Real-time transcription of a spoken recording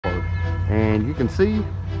And you can see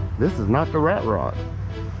this is not the rat rod.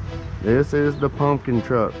 This is the pumpkin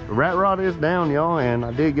truck. The rat rod is down, y'all, and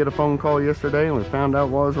I did get a phone call yesterday and we found out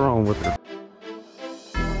what was wrong with it.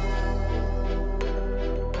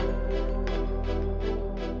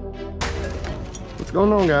 What's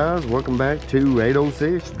going on, guys? Welcome back to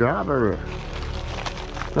 806 Driver.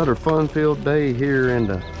 Another fun-filled day here in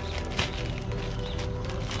the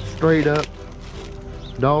straight up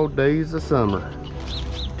dog days of summer.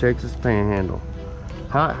 Texas Panhandle.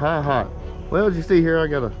 Hot, hot, hot. Well, as you see here, I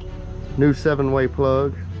got a new 7-way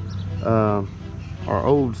plug. Our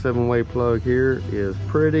old 7-way plug here is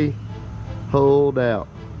pretty pulled out,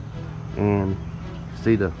 and you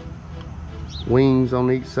see the wings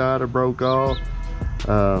on each side are broke off.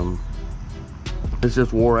 It's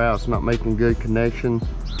just wore out. It's not making good connection.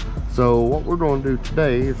 So what we're going to do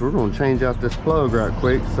today is we're going to change out this plug right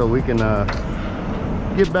quick so we can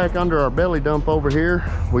get back under our belly dump over here.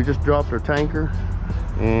 We just dropped our tanker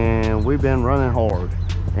and we've been running hard,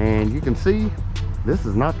 and you can see this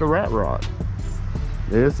is not the rat rod.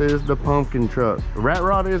 This is the pumpkin truck. The rat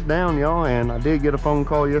rod is down, y'all, and I did get a phone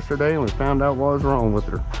call yesterday and we found out what was wrong with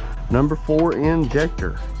her. Number 4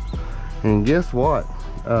 injector. And guess what?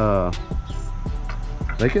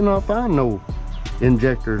 They cannot find no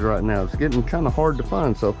injectors right now. It's getting kind of hard to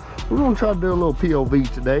find, so we're going to try to do a little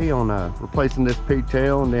POV today on replacing this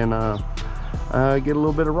pigtail, and then get a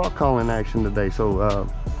little bit of rock hauling action today. So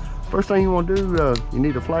first thing you want to do, you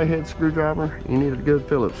need a flathead screwdriver, you need a good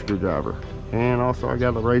Phillips screwdriver, and also I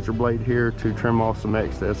got a razor blade here to trim off some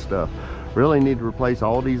excess stuff. Really need to replace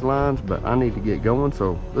all these lines, but I need to get going,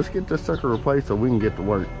 so let's get this sucker replaced so we can get to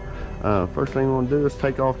work. First thing we want to do is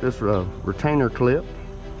take off this retainer clip.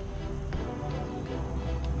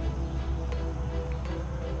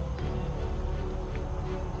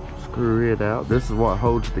 Screw it out. This is what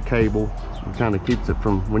holds the cable. It kind of keeps it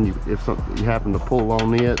from, when you, if something you happen to pull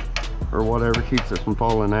on it or whatever, keeps it from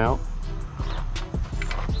falling out.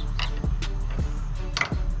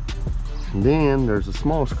 And then there's a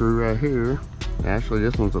small screw right here. Actually,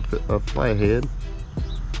 this one's a flathead.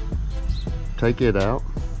 Take it out.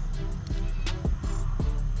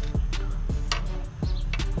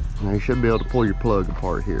 Now you should be able to pull your plug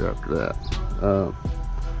apart here after that.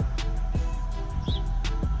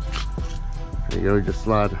 There you go. Just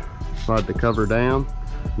slide the cover down,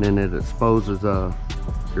 and then it exposes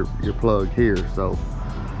your plug here. So,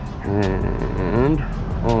 and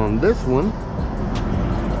on this one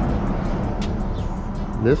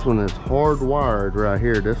is hardwired right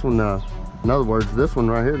here. This one, in other words, this one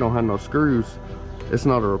right here don't have no screws. It's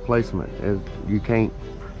not a replacement. You can't.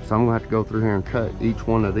 So I'm gonna have to go through here and cut each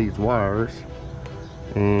one of these wires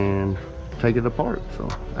and take it apart. So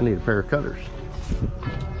I need a pair of cutters.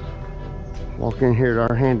 Walk in here to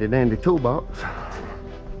our handy dandy toolbox.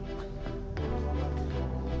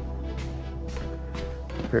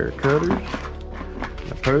 A pair of cutters,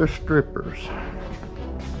 a pair of strippers.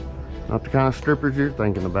 Not the kind of strippers you're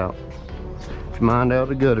thinking about. Get your mind out of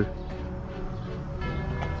the gutter.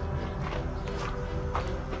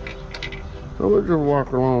 So we'll just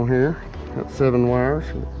walk along here. Got 7 wires.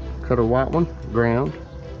 Cut a white one, ground.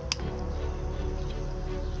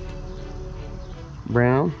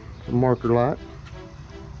 Brown, the marker light.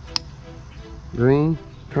 Green,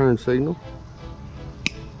 turn signal.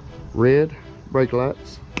 Red, brake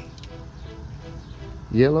lights.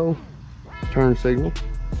 Yellow, turn signal.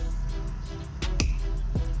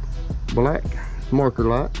 Black, marker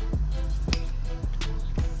light.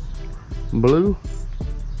 Blue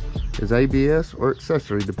is ABS or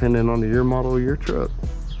accessory, depending on the year model of your truck.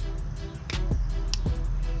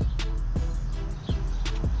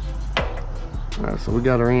 Alright, so we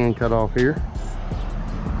got our end cut off here.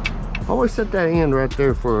 Always set that end right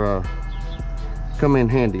there for come in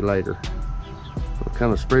handy later. So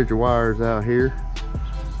kind of spread your wires out here.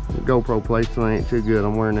 The GoPro placement ain't too good.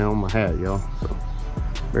 I'm wearing that on my hat, y'all, so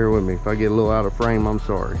bear with me. If I get a little out of frame, I'm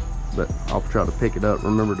sorry, but I'll try to pick it up.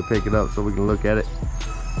 Remember to pick it up so we can look at it.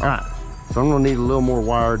 Alright, so I'm gonna need a little more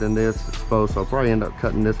wire than this exposed, so I'll probably end up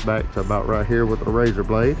cutting this back to about right here with a razor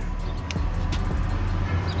blade.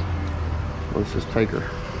 Let's just take our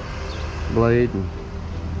blade and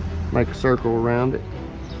make a circle around it.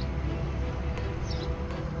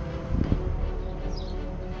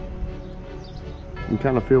 You can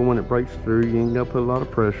kind of feel when it breaks through. You ain't gonna put a lot of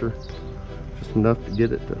pressure, just enough to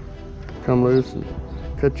get it to come loose and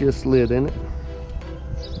cut you a slit in it.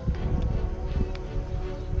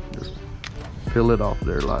 Just peel it off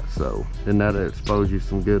there like so. Then that'll expose you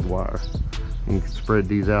some good wire. And you can spread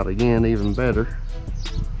these out again even better.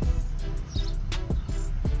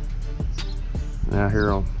 Now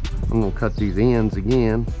here I'm gonna cut these ends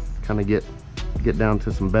again, kind of get down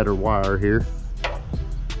to some better wire here.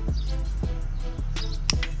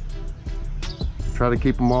 Try to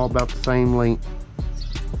keep them all about the same length.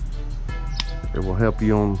 It will help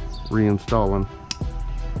you on reinstalling.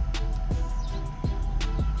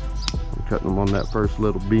 I'm cutting them on that first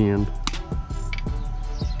little bend.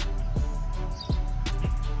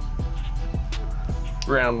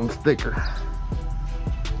 Round and thicker.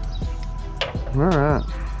 All right.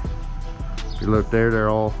 If you look there, they're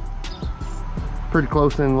all pretty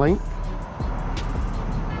close in length.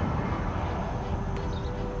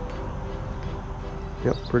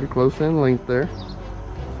 Yep, pretty close in length there.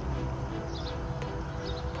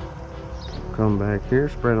 Come back here,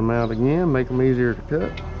 spread them out again, make them easier to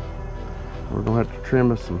cut. We're gonna have to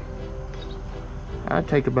trim us some. I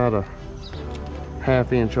take about a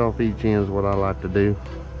 ½ inch off each end is what I like to do.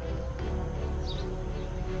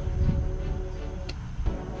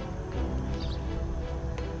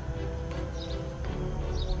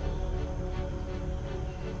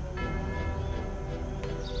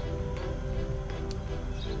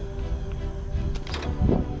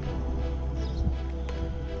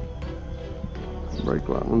 Brake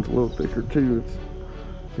light one's a little thicker too. It's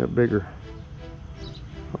got bigger,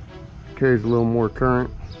 carries a little more current.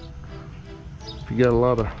 If you got a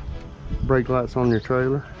lot of brake lights on your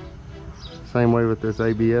trailer, same way with this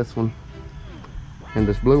ABS one. And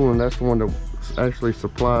this blue one, that's the one that actually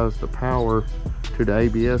supplies the power to the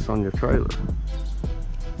ABS on your trailer.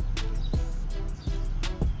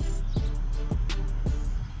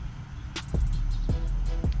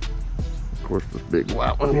 Of course, this big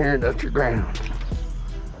white one here, that's your ground.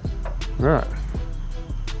 Alright,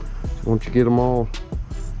 so once you get them all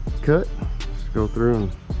cut, just go through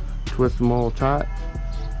and twist them all tight,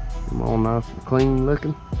 get them all nice and clean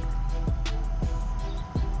looking.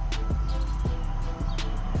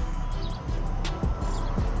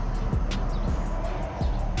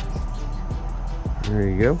 There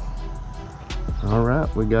you go.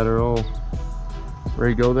 Alright, we got her all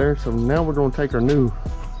ready to go there. So now we're going to take our new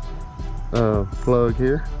plug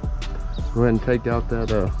here. Go ahead and take out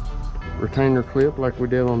that retainer clip like we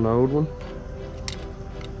did on the old one.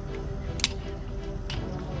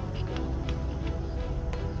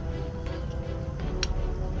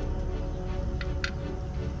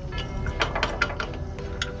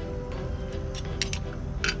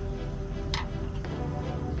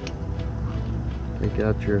 Take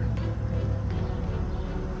out your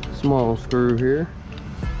small screw here.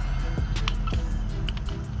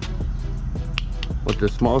 What the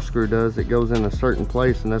small screw does, it goes in a certain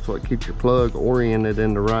place, and that's what keeps your plug oriented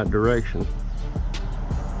in the right direction.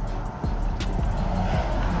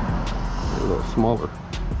 A little smaller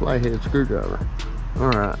flathead screwdriver.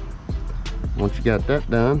 Alright, once you got that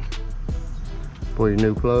done, pull your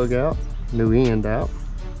new plug out, new end out,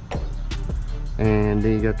 and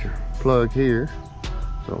then you got your plug here.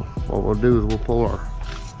 So what we'll do is we'll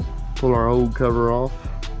pull our old cover off,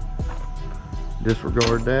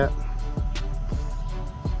 disregard that.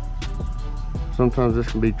 Sometimes this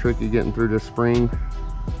can be tricky getting through this spring.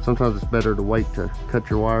 Sometimes it's better to wait to cut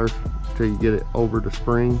your wires until you get it over the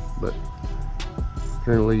spring, but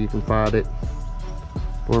generally you can fight it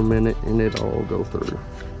for a minute and it'll all go through,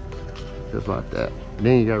 just like that.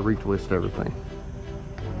 Then you gotta retwist everything.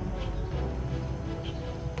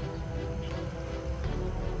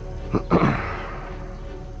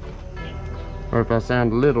 Or if I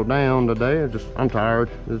sound a little down today, I'm tired.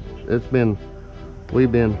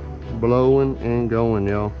 We've been blowing and going,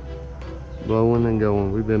 y'all. Blowing and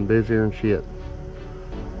going. We've been busier than shit.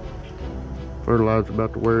 Fertilizer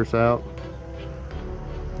about to wear us out.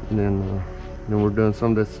 And then we're doing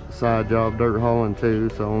some of this side job dirt hauling too.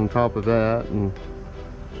 So on top of that, and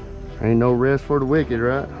ain't no rest for the wicked,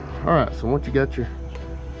 right? All right. So once you got your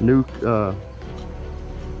new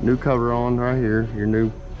cover on right here, your new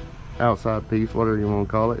outside piece, whatever you want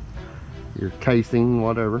to call it, your casing,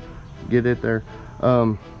 whatever, get it there.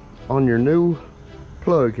 On your new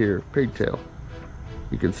plug here, pigtail,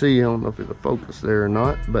 you can see, I don't know if it'll focus there or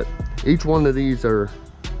not, but each one of these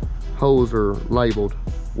holes are labeled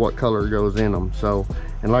what color goes in them. So,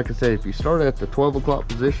 and like I said, if you start at the 12 o'clock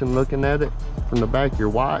position looking at it from the back, your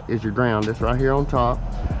white is your ground. It's right here on top.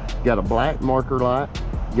 You got a black marker light,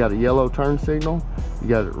 you got a yellow turn signal, you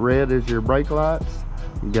got red as your brake lights,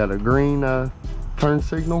 you got a green turn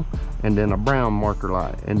signal, and then a brown marker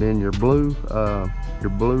light, and then your blue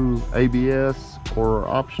ABS or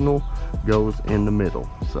optional goes in the middle.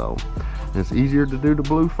 So it's easier to do the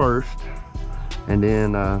blue first, and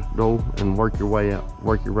then go and work your way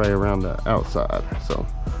around the outside. So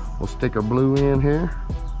we'll stick our blue in here.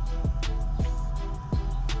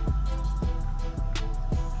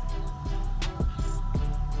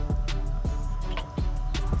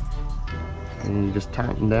 and you just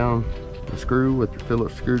tighten down the screw with your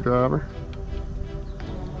Phillips screwdriver.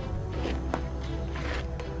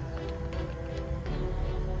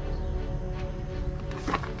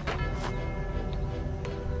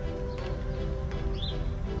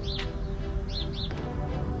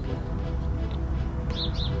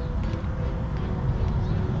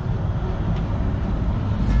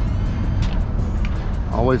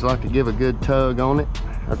 Always like to give a good tug on it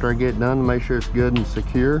after I get done to make sure it's good and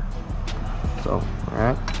secure. So,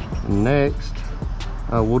 alright, next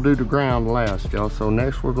we'll do the ground last, y'all. So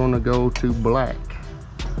next we're going to go to black.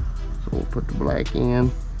 So we'll put the black in.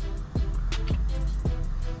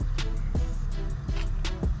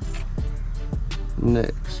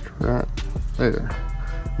 Next, right there.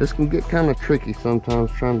 This can get kind of tricky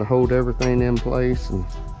sometimes, trying to hold everything in place, and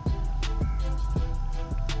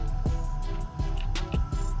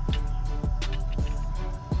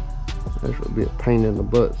this would be a pain in the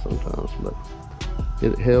butt sometimes, but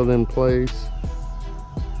get it held in place.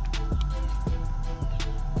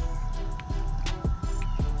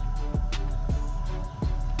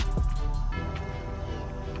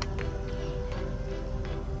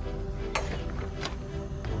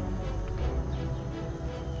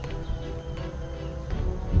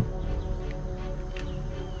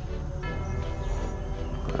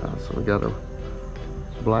 So we got our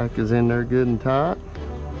black is in there good and tight.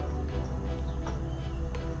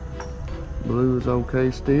 Blue is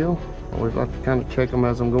okay still. Always like to kind of check them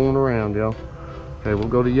as I'm going around, y'all. Okay, we'll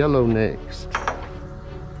go to yellow next.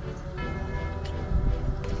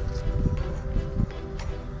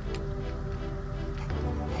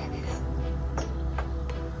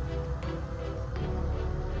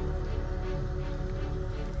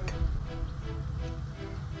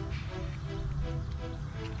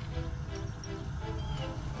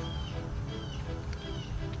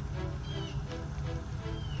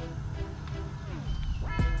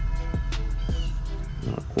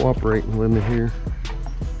 Cooperating with me here.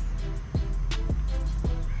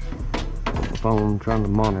 On the phone trying to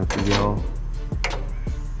monitor y'all.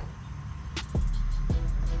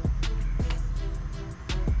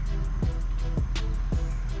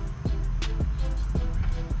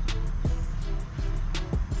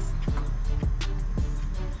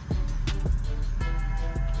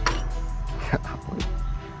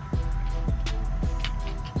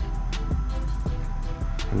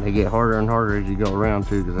 And they get harder and harder as you go around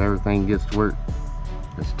too, because everything gets to where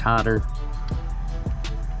it's tighter.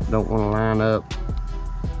 Don't want to line up.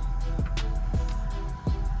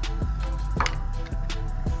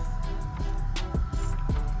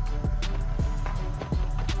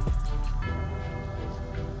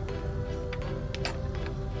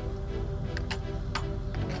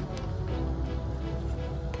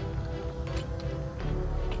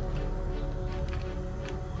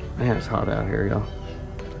 Man, it's hot out here, y'all.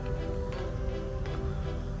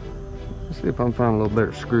 See if I can find a little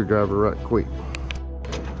better screwdriver right quick.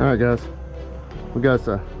 All right, guys, we got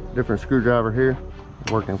a different screwdriver here,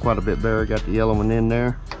 working quite a bit better. Got the yellow one in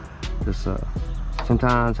there. Just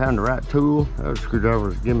sometimes having the right tool, those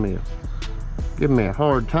screwdrivers give me a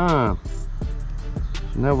hard time.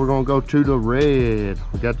 So now we're gonna go to the red.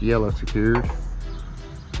 We got the yellow secured.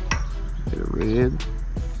 Get a red,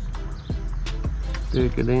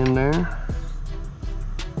 stick it in there.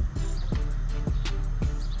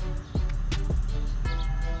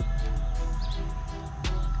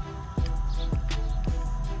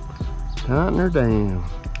 Tighten her down.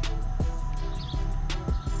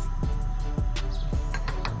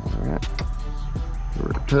 Alright. Give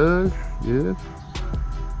her a tug. Good.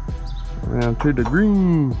 Around to the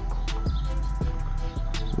green.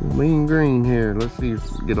 Mean green here. Let's see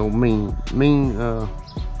if we can get old mean.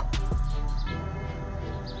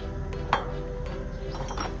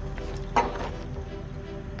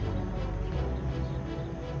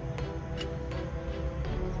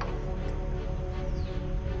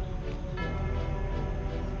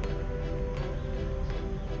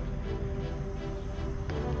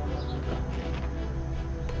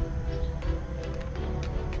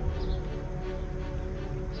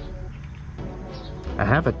 I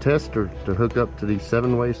have a tester to hook up to these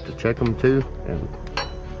 7-ways to check them too, and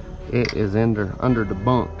it is under the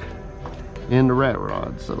bunk in the rat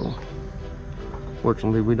rod. So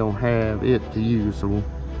fortunately we don't have it to use, so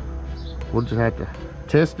we'll just have to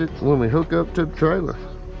test it when we hook up to the trailer.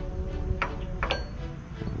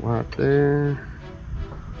 Right there.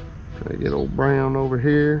 Try to get old brown over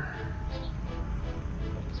here.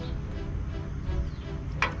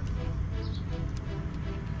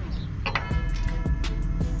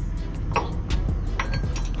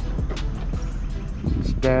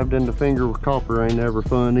 Stabbed in the finger with copper ain't ever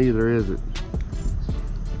fun either, is it?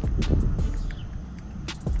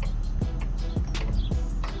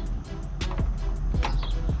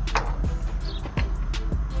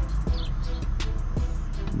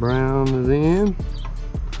 Brown is in.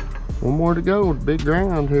 One more to go with big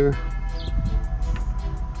ground here.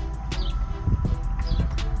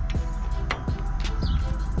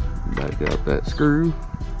 Back out that screw.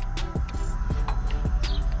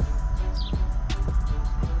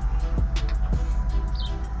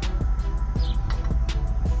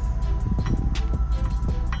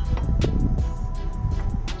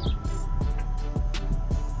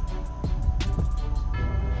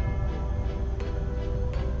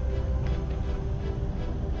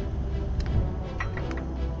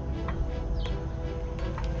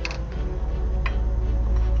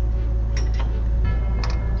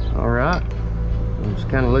 Alright, just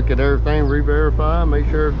kind of look at everything, re-verify, make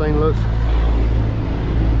sure everything looks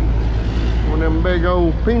one of them big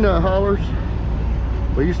old peanut haulers.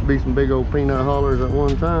 We used to be some big old peanut haulers at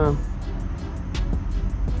one time.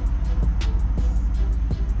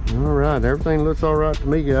 Alright, everything looks alright to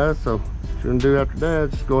me, guys, so what you're gonna do after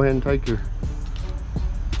that, just go ahead and take your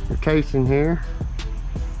casing here.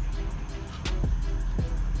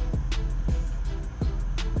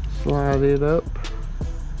 Slide it up.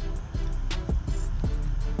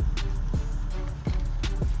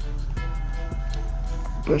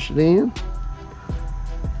 Push it in.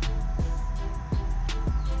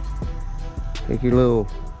 Take your little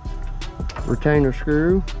retainer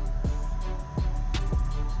screw.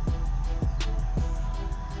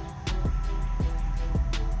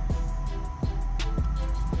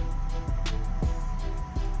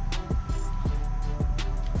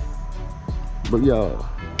 But y'all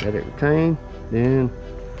got it retained. Then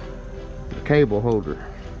the cable holder.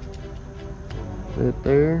 Right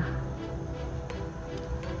there.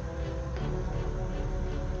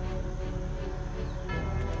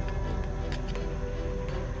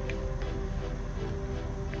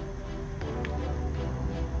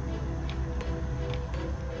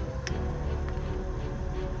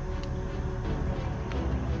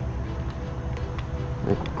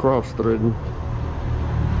 Cross threading.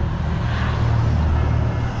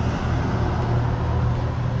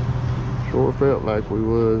 Sure felt like we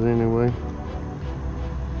was anyway.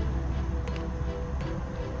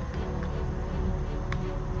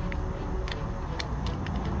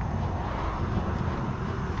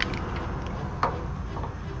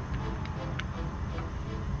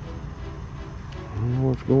 I don't know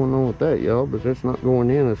what's going on with that, y'all, but that's not going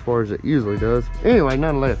in as far as it usually does. Anyway,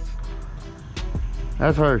 nonetheless.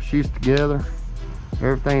 That's her, she's together.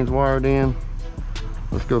 Everything's wired in.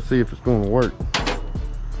 Let's go see if it's going to work.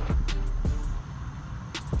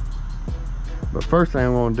 But first thing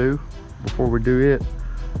I'm going to do, before we do it,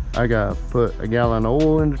 I got to put a gallon of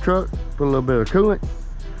oil in the truck, put a little bit of coolant,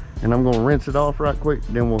 and I'm going to rinse it off right quick,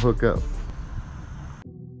 then we'll hook up.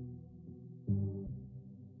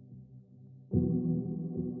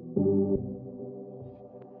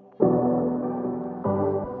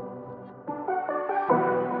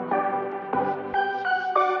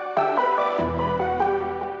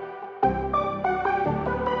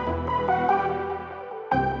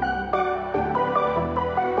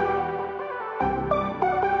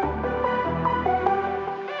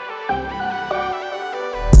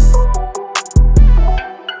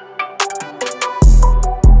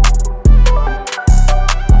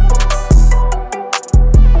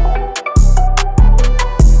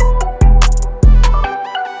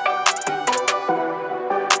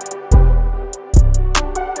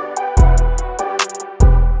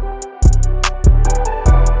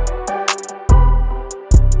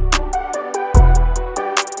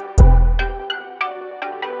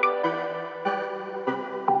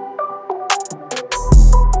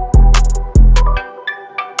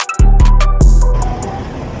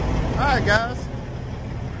 Alright guys,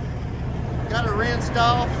 got it rinsed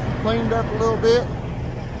off, cleaned up a little bit.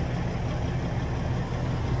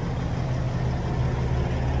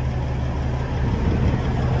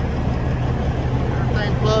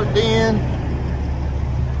 Everything plugged in.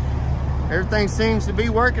 Everything seems to be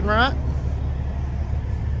working right.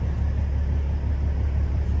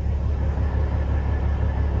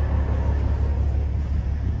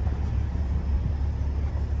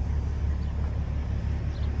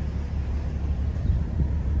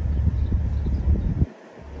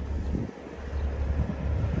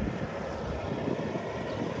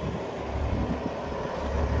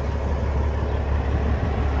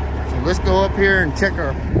 Let's go up here and check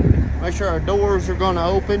make sure our doors are going to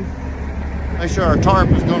open, make sure our tarp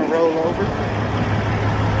is going to roll over.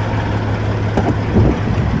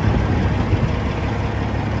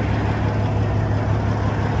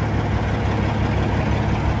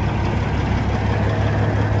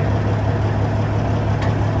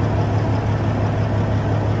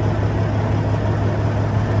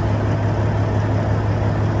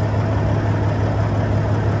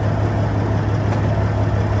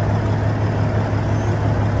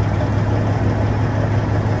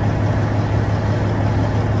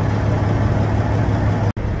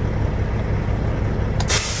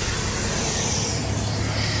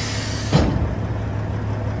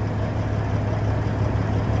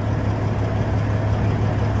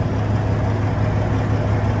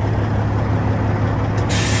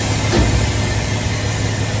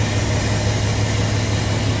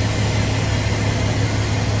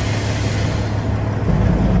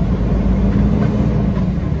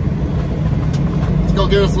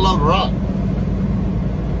 a load of rock.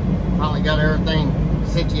 Finally got everything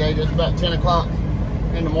situated. It's about 10 o'clock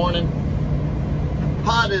in the morning.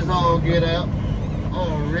 Hot as all get out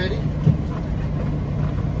already.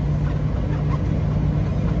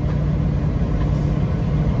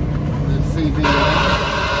 Let's see.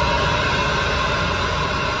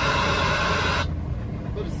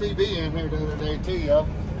 Put a CB in here the other day too, y'all.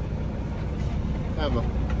 Have a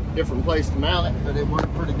different place to mount it, but it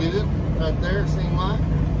worked pretty good right there, it seemed like.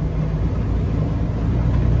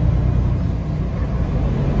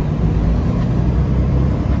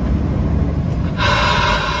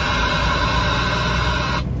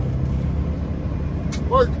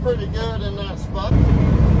 Worked pretty good in that spot.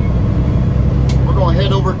 We're going to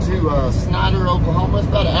head over to Snyder, Oklahoma. It's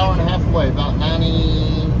about an hour and a half away, about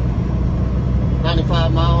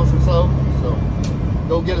 95 miles or so. So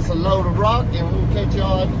go get us a load of rock and we'll catch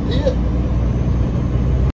y'all at the pit.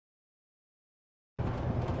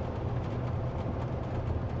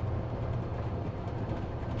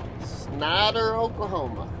 Snyder,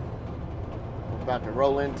 Oklahoma. We're about to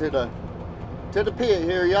roll into the pit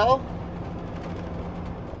here, y'all.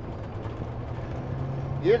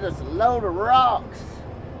 Get us a load of rocks.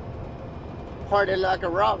 Party like a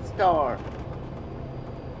rock star.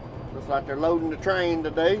 Looks like they're loading the train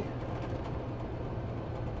today.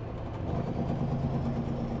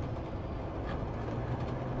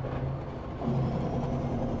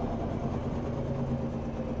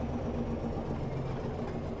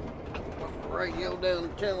 Radio down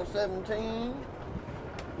to channel 17.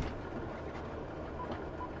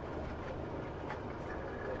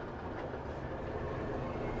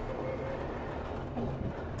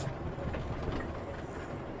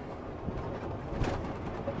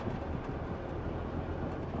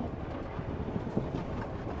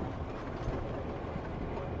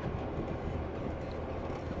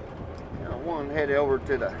 One head over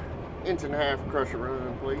to the 1.5-inch crusher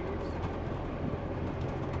run, please.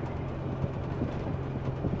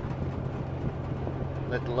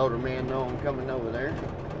 Let the loader man know I'm coming over there.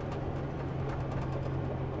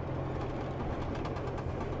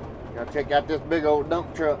 Gotta check out this big old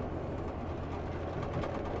dump truck.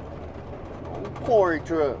 Old quarry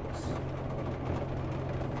trucks.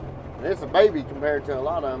 And it's a baby compared to a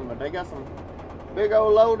lot of them, but they got some big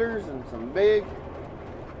old loaders and some big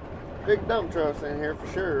dump trucks in here for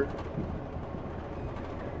sure.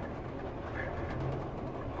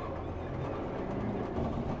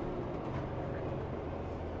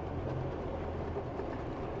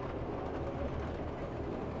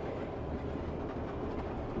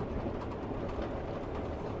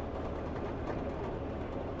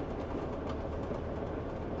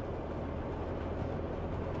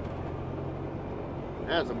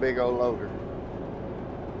 That's a big old loader.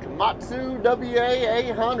 Komatsu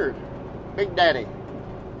WA800. Big Daddy.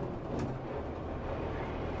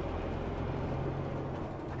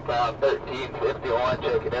 About 1351,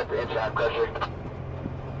 checking out the 1.5-inch crusher.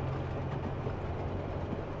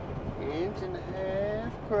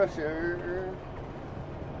 1.5-inch crusher.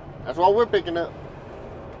 That's what we're picking up.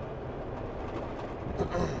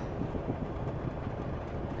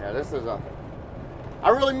 Yeah, this is I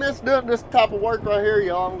really miss doing this type of work right here,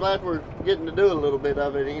 y'all. I'm glad we're getting to do a little bit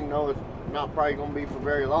of it, even though it's not probably going to be for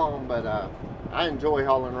very long, but I enjoy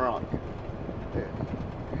hauling rock.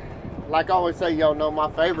 Like I always say, y'all know my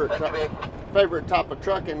favorite type of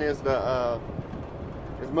trucking is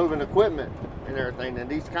is moving equipment and everything, and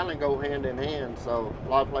these kind of go hand in hand. So a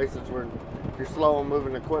lot of places where if you're slow on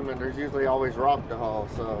moving equipment, there's usually always rock to haul.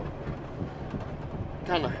 So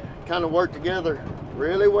kind of work together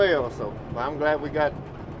really well. So I'm glad we got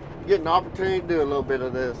getting the opportunity to do a little bit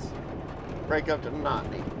of this. Break up the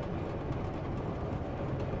monotony.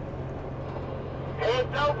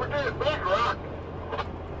 Heads over to the big rock.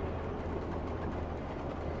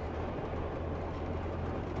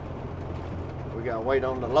 We gotta wait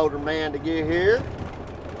on the loader man to get here.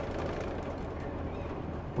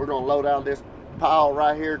 We're gonna load out this pile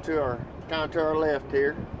right here to our left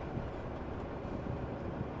here.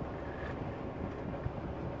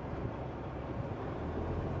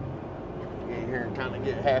 Get here and kind of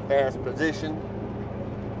get half-ass position.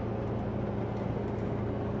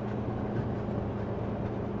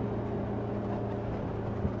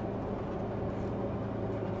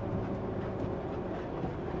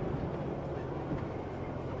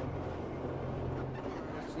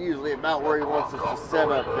 Usually about where he wants us to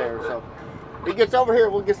set up there. So if he gets over here,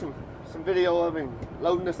 we'll get some video of him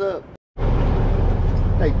loading this up.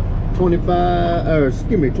 Hey,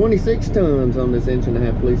 26 tons on this 1.5 inch,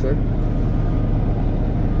 please, sir.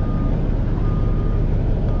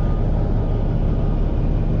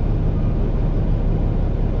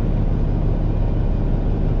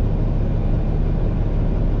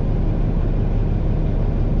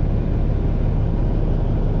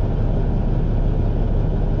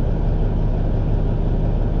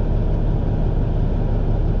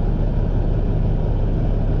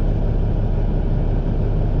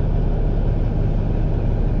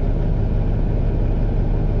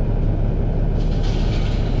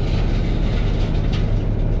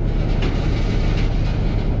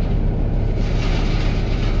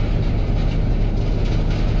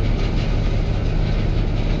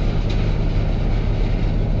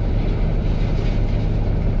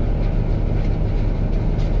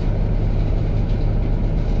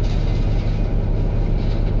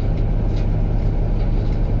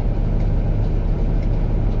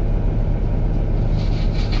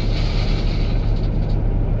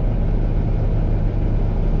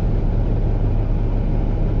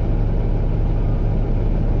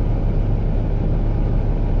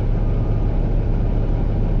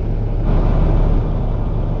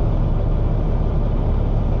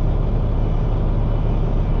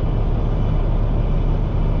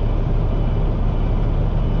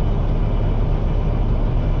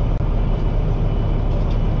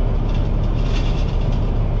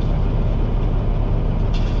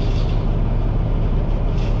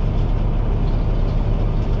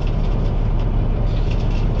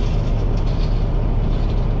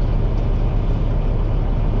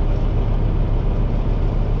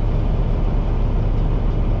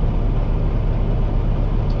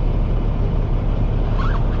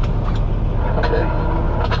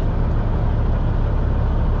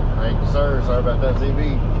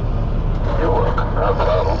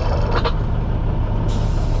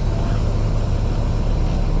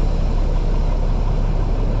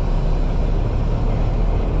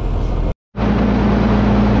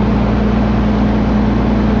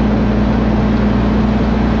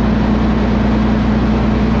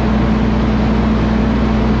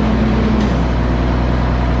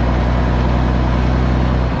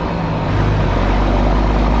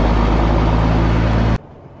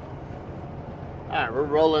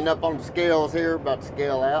 Pulling up on the scales here, about to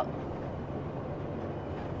scale out.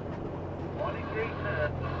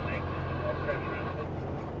 2310.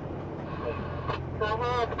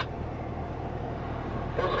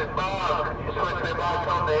 This is Bob. You switch me back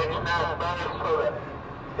on the H9 base for the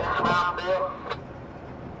dismount deal.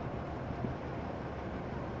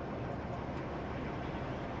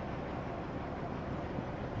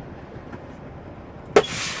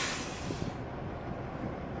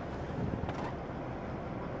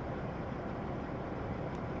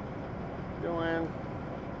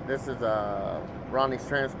 This is Ronnie's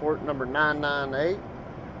Transport number 998,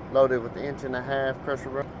 loaded with 1.5 inch crusher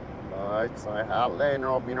rubber. Lights, outline,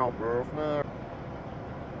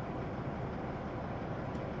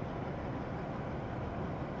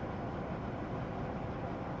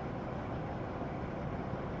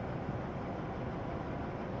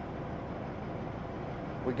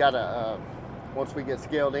 we gotta, once we get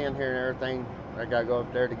scaled in here and everything, I gotta go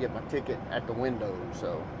up there to get my ticket at the window,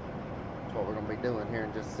 so that's what we're gonna be doing here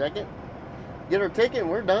in just a second. Get our ticket and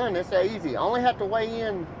we're done. It's that easy. I only have to weigh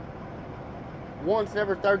in once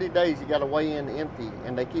every 30 days. You gotta weigh in empty,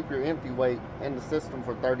 and they keep your empty weight in the system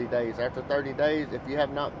for 30 days. After 30 days, if you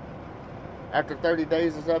have not, after 30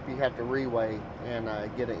 days is up, you have to reweigh and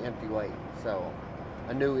get an empty weight. So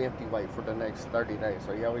a new empty weight for the next 30 days.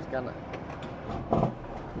 So you always gotta.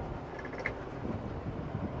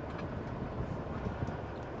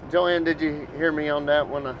 Joanne, did you hear me on that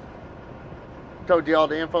when I told you all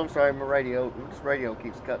the info? I'm sorry, my radio, this radio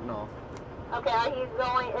keeps cutting off. Okay, he's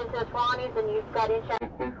going into Swanee's and you've got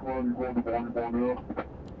insurance.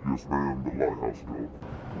 Yes, ma'am, the lighthouse girl.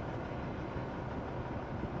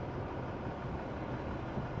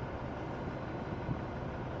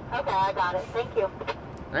 Okay, I got it. Thank you.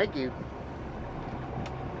 Thank you.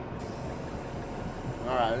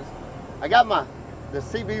 Alright, I got the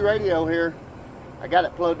CB radio here. I got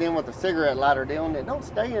it plugged in with a cigarette lighter deal, and it don't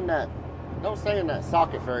stay in that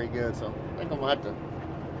socket very good, so I think I'm gonna have to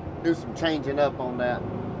do some changing up on that.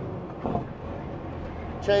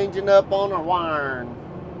 Changing up on our wiring.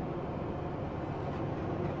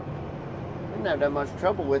 Didn't have that much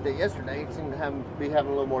trouble with it yesterday. Seemed to be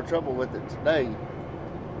having a little more trouble with it today.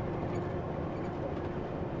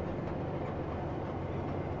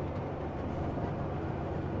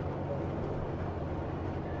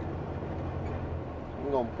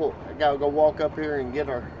 I gotta go walk up here and get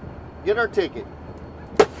our ticket.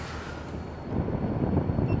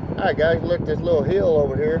 Alright guys, look at this little hill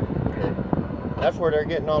over here. That's where they're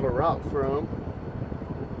getting all the rocks from.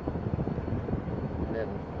 And then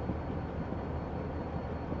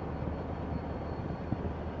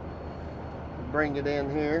bring it in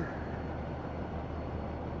here.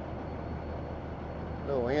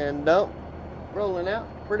 Little end dump rolling out.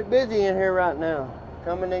 Pretty busy in here right now.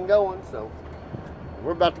 Coming and going, so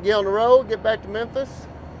we're about to get on the road, get back to Memphis.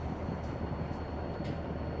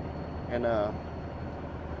 And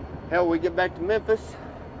hell, we get back to Memphis,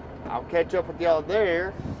 I'll catch up with y'all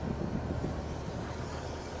there.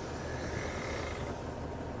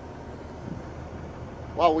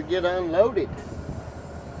 While we get unloaded.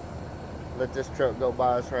 Let this truck go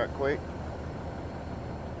by us right quick.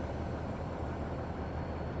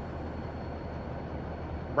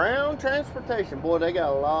 Brown Transportation, boy, they got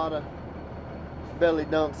a lot of belly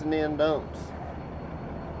dumps and end dumps.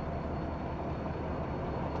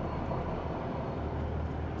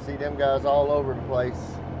 See them guys all over the place.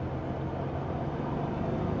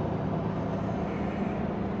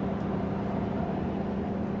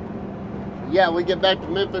 Yeah, we get back to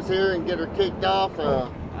Memphis here and get her kicked off.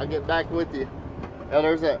 I'll get back with you. Now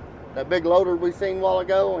there's that big loader we seen a while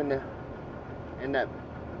ago, and that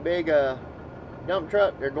big dump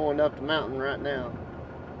truck. They're going up the mountain right now.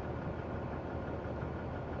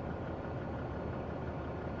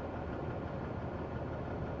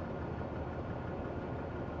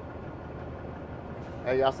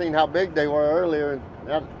 Hey, y'all seen how big they were earlier?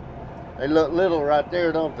 They look little right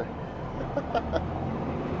there, don't they?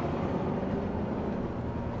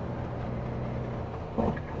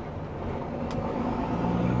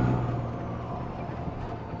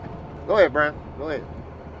 Go ahead, Brian. Go ahead.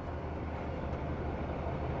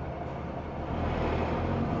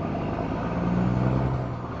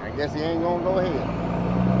 I guess he ain't gonna go ahead.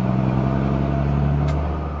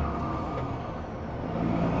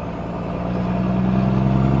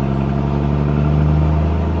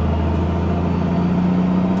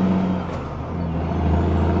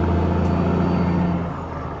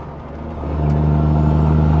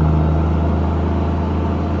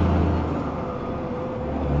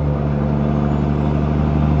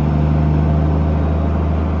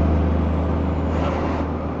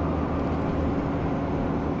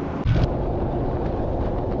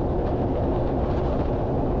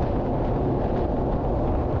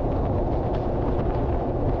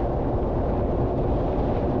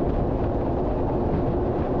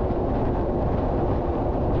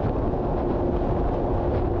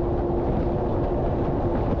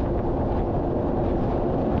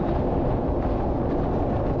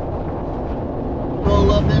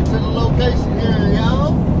 location here,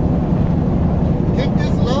 y'all. Kick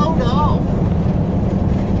this load off.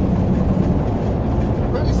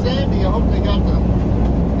 Pretty sandy. I hope they got the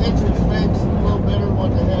entrance fixed a little better than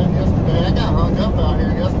what they had yesterday. I got hung up out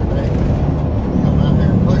here yesterday. Come out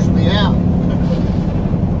here and push me out.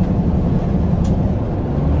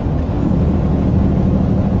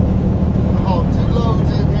 I hauled 2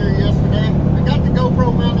 loads in here yesterday. I got the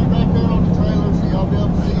GoPro mounted back there on the trailer so y'all be able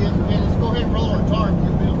to see it. Man, let's go ahead and roll our tarp.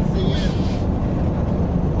 You'll be able to see it.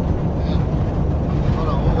 Yeah. Hold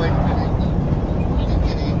on, we'll wait a minute. I didn't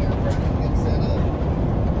get in here first and get set up.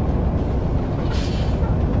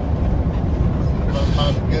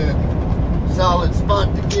 Find a good solid spot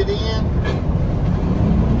to get in.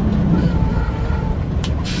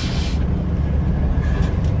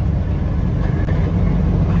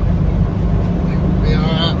 Be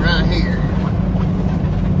alright right here.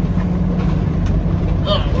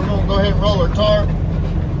 Alright, we're gonna go ahead and roll our tarp.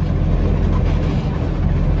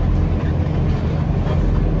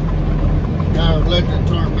 Got our electric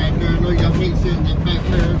tarp back there. I know y'all can't see it back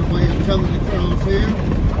there the way it's coming across here.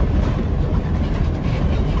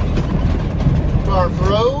 Tarp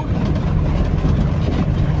road.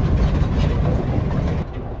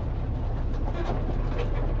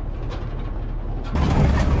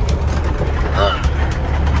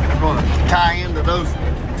 I'm going to tie into those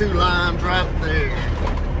 2 lines right there.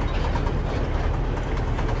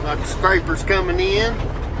 Got the scrapers coming in.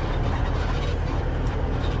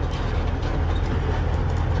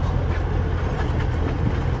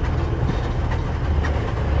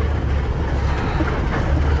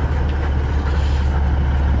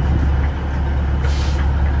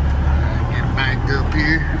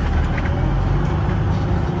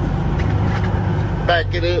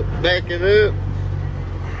 Back it up, back it up.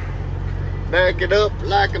 Back it up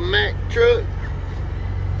like a Mack truck.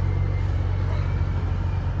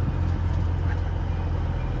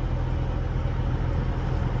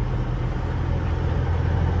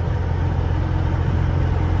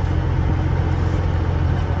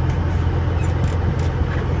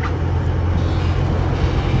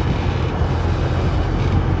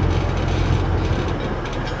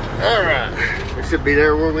 Alright. Should be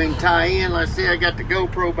there where we can tie in. Let's see, I got the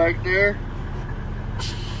GoPro back there.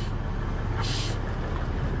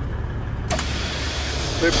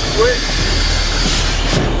 Flip the switch.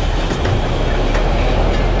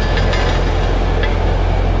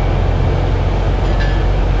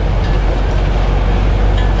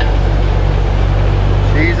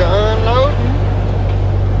 She's unloading.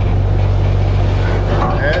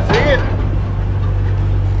 That's it.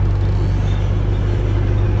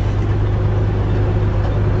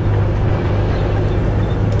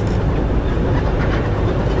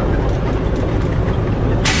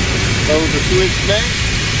 Throw the switch back.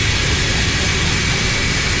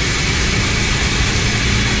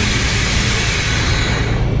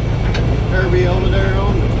 Kirby over there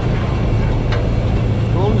on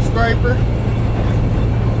the scraper.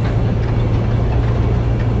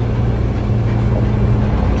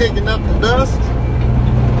 Kicking up the dust.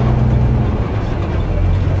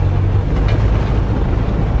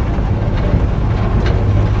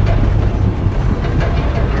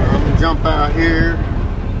 I'm gonna jump out here.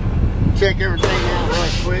 Check everything out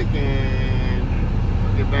right quick and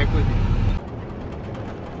I'll get back with you.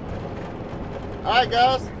 Alright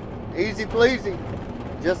guys, easy pleasy,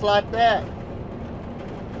 just like that.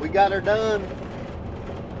 We got her done.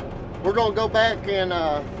 We're gonna go back and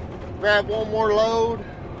grab one more load.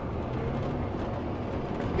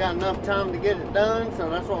 Got enough time to get it done,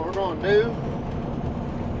 so that's what we're gonna do.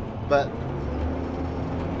 But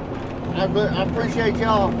I appreciate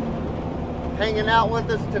y'all hanging out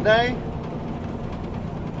with us today.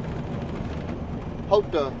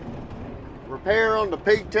 Hope the repair on the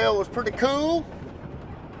pigtail was pretty cool.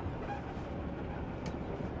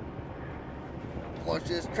 Watch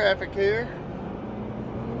this traffic here.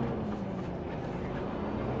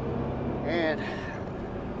 And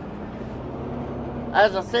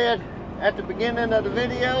as I said at the beginning of the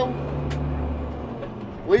video,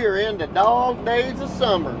 we are in the dog days of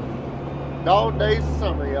summer. Dog days of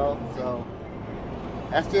summer, y'all. So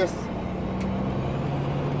that's just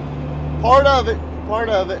part of it. Part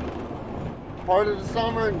of the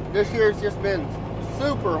summer. And this year's just been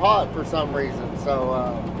super hot for some reason. So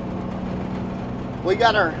we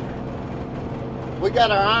got our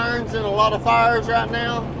irons in a lot of fires right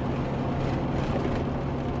now.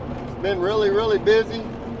 It's been really busy.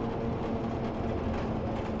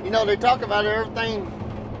 You know, they talk about everything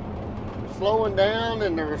slowing down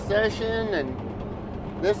and the recession and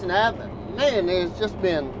this and that, but man, it's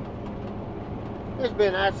it's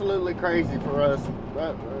been absolutely crazy for us.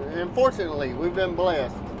 But unfortunately, we've been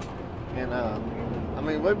blessed. And I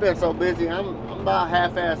mean, we've been so busy. I'm about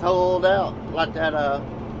half-ass holed out like that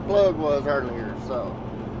plug was earlier. So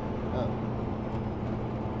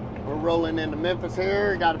we're rolling into Memphis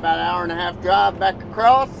here. Got about an hour-and-a-half drive back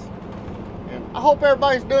across. And I hope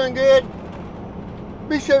everybody's doing good.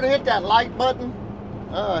 Be sure to hit that like button.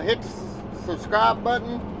 Hit the subscribe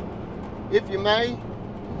button if you may.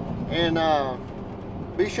 And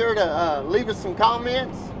be sure to leave us some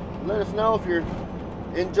comments. Let us know if you're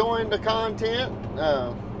enjoying the content.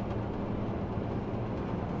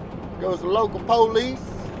 Goes to local police.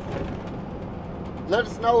 Let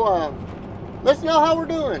us know how we're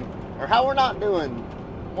doing or how we're not doing.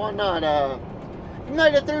 Why not? You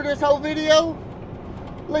made it through this whole video?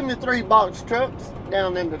 Leave me 3 box trucks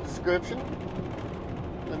down in the description.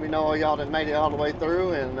 Let me know y'all that made it all the way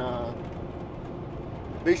through, and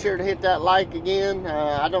be sure to hit that like again.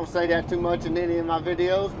 I don't say that too much in any of my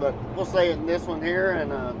videos, but we'll say it in this one here,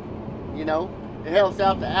 and you know, it helps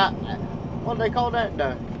out the what do they call that?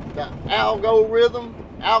 The algorithm,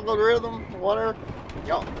 whatever.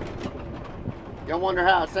 Y'all wonder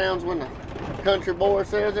how it sounds when the country boy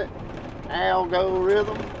says it?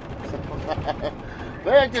 Algorithm.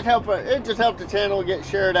 But it just helped the channel get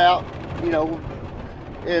shared out, you know,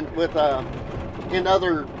 in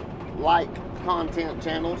other like content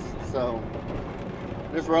channels. So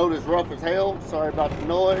this road is rough as hell. Sorry about the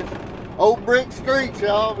noise. Old brick streets,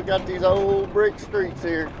 y'all. We got these old brick streets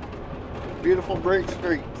here. Beautiful brick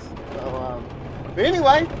streets. So but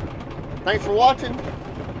anyway, thanks for watching.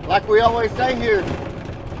 Like we always say here,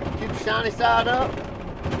 keep the shiny side up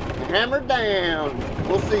and hammer down.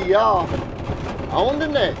 We'll see y'all on the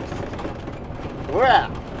next. We're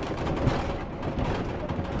out.